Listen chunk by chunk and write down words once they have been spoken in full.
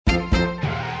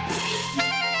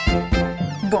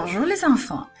Bonjour les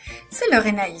enfants, c'est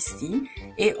Lorena ici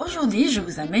et aujourd'hui je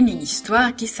vous amène une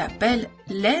histoire qui s'appelle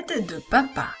L'aide de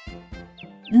papa.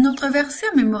 Notre verset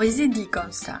à mémoriser dit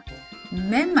comme ça: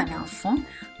 Même un enfant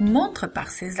montre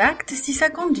par ses actes si sa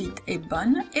conduite est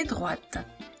bonne et droite.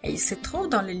 Et il se trouve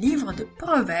dans le livre de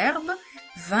Proverbes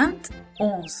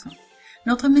 20:11.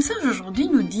 Notre message aujourd'hui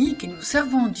nous dit que nous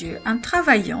servons Dieu en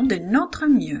travaillant de notre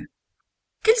mieux.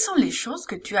 Quelles sont les choses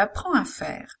que tu apprends à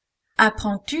faire?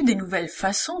 Apprends-tu des nouvelles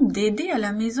façons d'aider à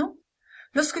la maison?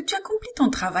 Lorsque tu accomplis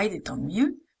ton travail de ton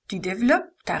mieux, tu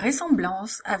développes ta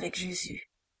ressemblance avec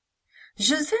Jésus.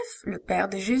 Joseph, le père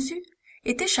de Jésus,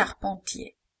 était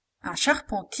charpentier. Un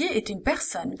charpentier est une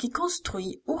personne qui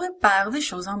construit ou répare des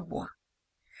choses en bois.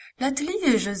 L'atelier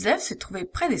de Joseph se trouvait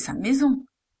près de sa maison.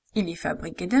 Il y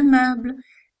fabriquait des meubles.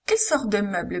 Quelle sorte de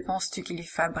meubles penses-tu qu'il y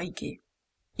fabriquait?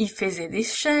 Il faisait des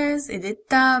chaises et des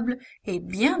tables et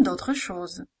bien d'autres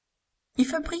choses. Il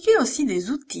fabriquait aussi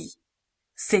des outils.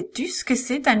 Sais-tu ce que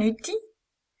c'est un outil?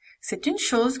 C'est une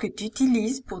chose que tu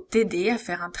utilises pour t'aider à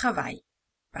faire un travail.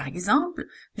 Par exemple,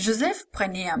 Joseph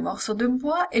prenait un morceau de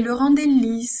bois et le rendait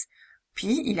lisse,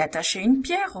 puis il attachait une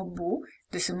pierre au bout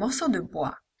de ce morceau de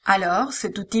bois. Alors,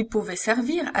 cet outil pouvait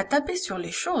servir à taper sur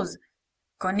les choses.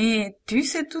 Connais-tu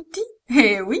cet outil?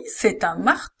 Eh oui, c'est un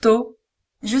marteau.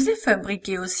 Joseph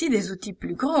fabriquait aussi des outils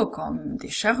plus gros comme des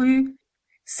charrues.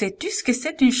 Sais-tu ce que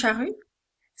c'est une charrue?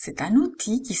 C'est un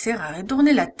outil qui sert à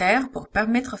retourner la terre pour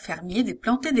permettre aux fermiers de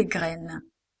planter des graines.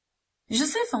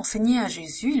 Joseph enseignait à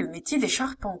Jésus le métier des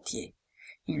charpentiers.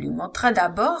 Il lui montra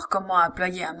d'abord comment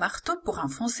employer un marteau pour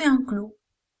enfoncer un clou.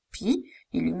 Puis,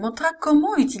 il lui montra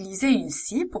comment utiliser une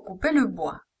scie pour couper le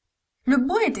bois. Le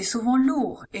bois était souvent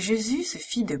lourd et Jésus se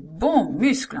fit de bons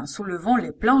muscles en soulevant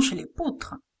les planches et les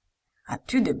poutres.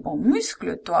 As-tu de bons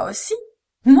muscles, toi aussi?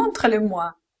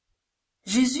 Montre-le-moi.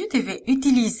 Jésus devait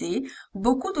utiliser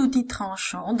beaucoup d'outils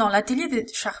tranchants dans l'atelier des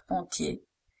charpentiers.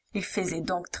 Il faisait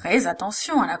donc très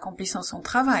attention en accomplissant son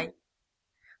travail.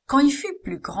 Quand il fut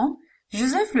plus grand,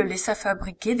 Joseph le laissa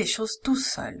fabriquer des choses tout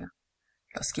seul.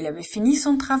 Lorsqu'il avait fini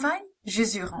son travail,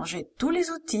 Jésus rangeait tous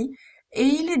les outils et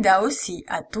il aida aussi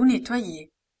à tout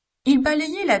nettoyer. Il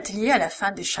balayait l'atelier à la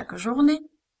fin de chaque journée.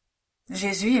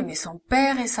 Jésus aimait son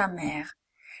père et sa mère.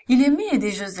 Il aimait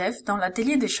aider Joseph dans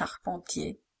l'atelier des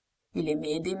charpentiers. Il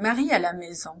aimait aider Marie à la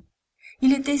maison.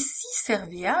 Il était si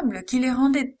serviable qu'il les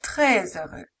rendait très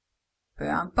heureux. Peu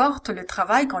importe le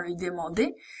travail qu'on lui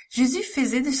demandait, Jésus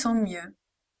faisait de son mieux.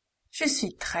 « Je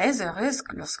suis très heureuse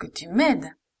lorsque tu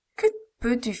m'aides. Que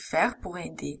peux-tu faire pour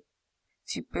aider?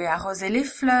 Tu peux arroser les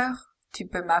fleurs, tu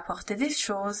peux m'apporter des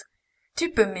choses, tu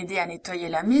peux m'aider à nettoyer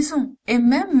la maison et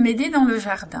même m'aider dans le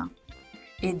jardin.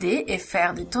 Aider et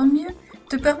faire de ton mieux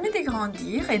te permet de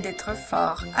grandir et d'être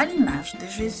fort à l'image de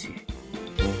Jésus. »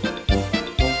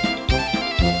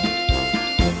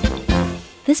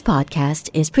 This podcast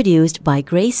is produced by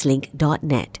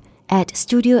gracelink.net at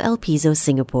Studio El Piso,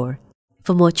 Singapore.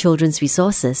 For more children's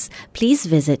resources, please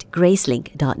visit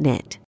gracelink.net.